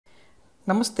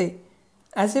Namaste.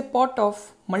 As a part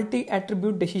of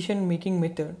multi-attribute decision making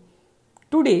method,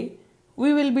 today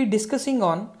we will be discussing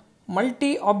on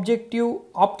multi-objective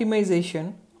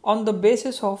optimization on the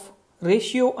basis of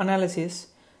ratio analysis,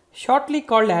 shortly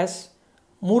called as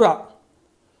MOORA.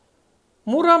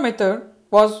 MOORA method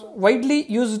was widely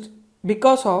used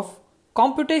because of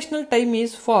computational time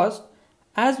is fast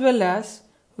as well as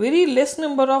very less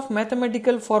number of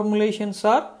mathematical formulations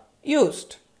are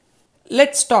used.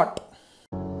 Let's start.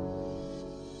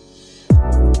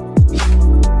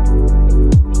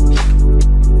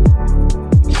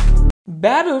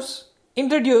 Barrows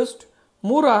introduced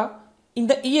MOORA in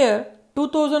the year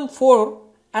 2004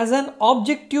 as an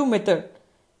objective method.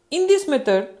 In this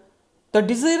method, the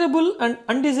desirable and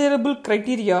undesirable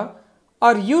criteria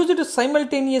are used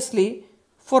simultaneously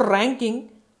for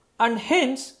ranking, and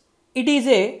hence it is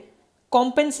a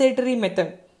compensatory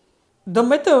method. The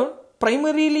method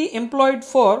primarily employed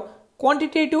for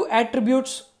quantitative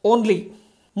attributes only.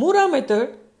 MOORA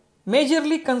method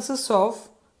majorly consists of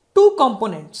two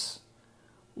components.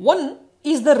 One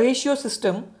is the ratio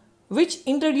system, which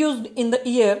introduced in the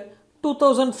year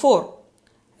 2004.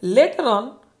 Later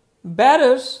on,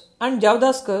 Barrows and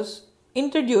Javdaskis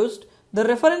introduced the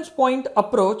reference point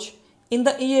approach in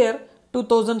the year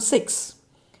 2006.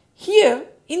 Here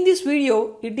in this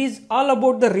video, it is all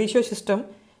about the ratio system,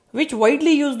 which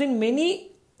widely used in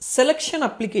many selection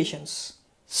applications.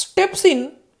 Steps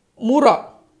in MOORA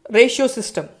ratio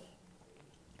system.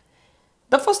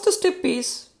 The first step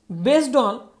is based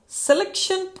on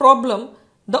selection problem.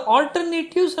 The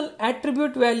alternatives and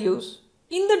attribute values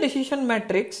in the decision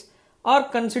matrix are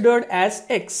considered as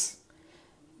X.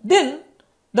 Then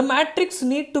the matrix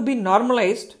need to be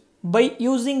normalized by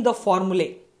using the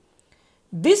formulae.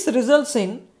 This results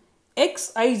in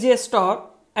Xij star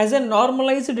as a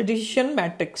normalized decision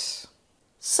matrix.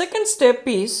 Second step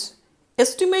is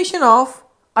estimation of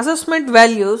assessment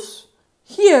values.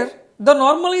 Here the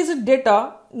normalized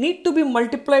data need to be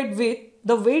multiplied with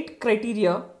the weight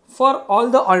criteria for all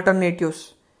the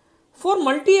alternatives. For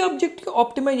multi-objective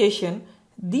optimization,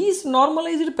 these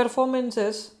normalized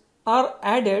performances are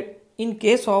added in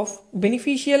case of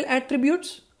beneficial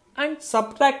attributes and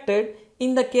subtracted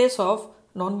in the case of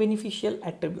non-beneficial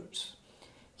attributes.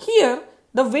 Here,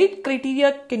 the weight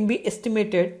criteria can be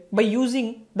estimated by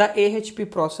using the AHP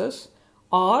process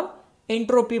or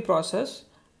entropy process,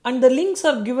 and the links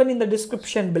are given in the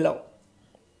description below.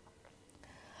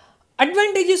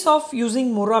 Advantages of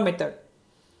using MOORA method.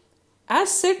 As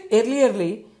said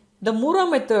earlierly, the MOORA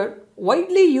method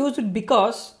widely used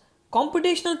because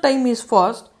computational time is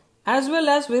fast as well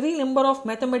as very number of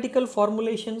mathematical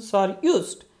formulations are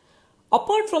used.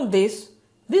 Apart from this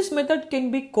method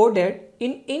can be coded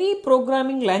in any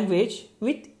programming language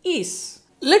with ease.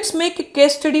 Let's make a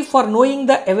case study for knowing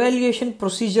the evaluation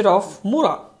procedure of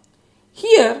MOORA.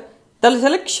 Here, the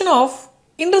selection of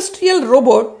industrial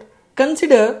robot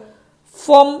consider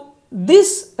from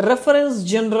this reference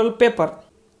general paper.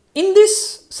 In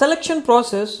this selection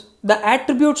process, the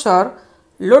attributes are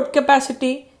load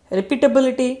capacity,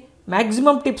 repeatability,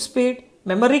 maximum tip speed,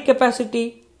 memory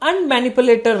capacity, and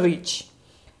manipulator reach.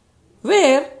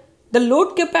 Where the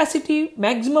load capacity,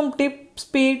 maximum tip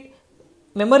speed,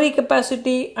 memory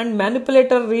capacity, and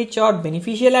manipulator reach are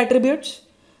beneficial attributes,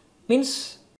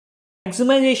 means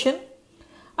maximization,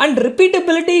 and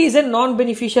repeatability is a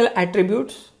non-beneficial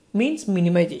attribute, means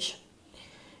minimization.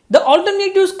 The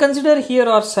alternatives considered here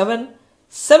are 7.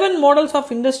 7 models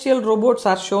of industrial robots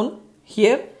are shown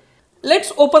here.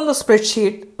 Let's open the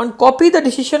spreadsheet and copy the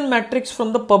decision matrix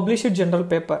from the published journal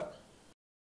paper.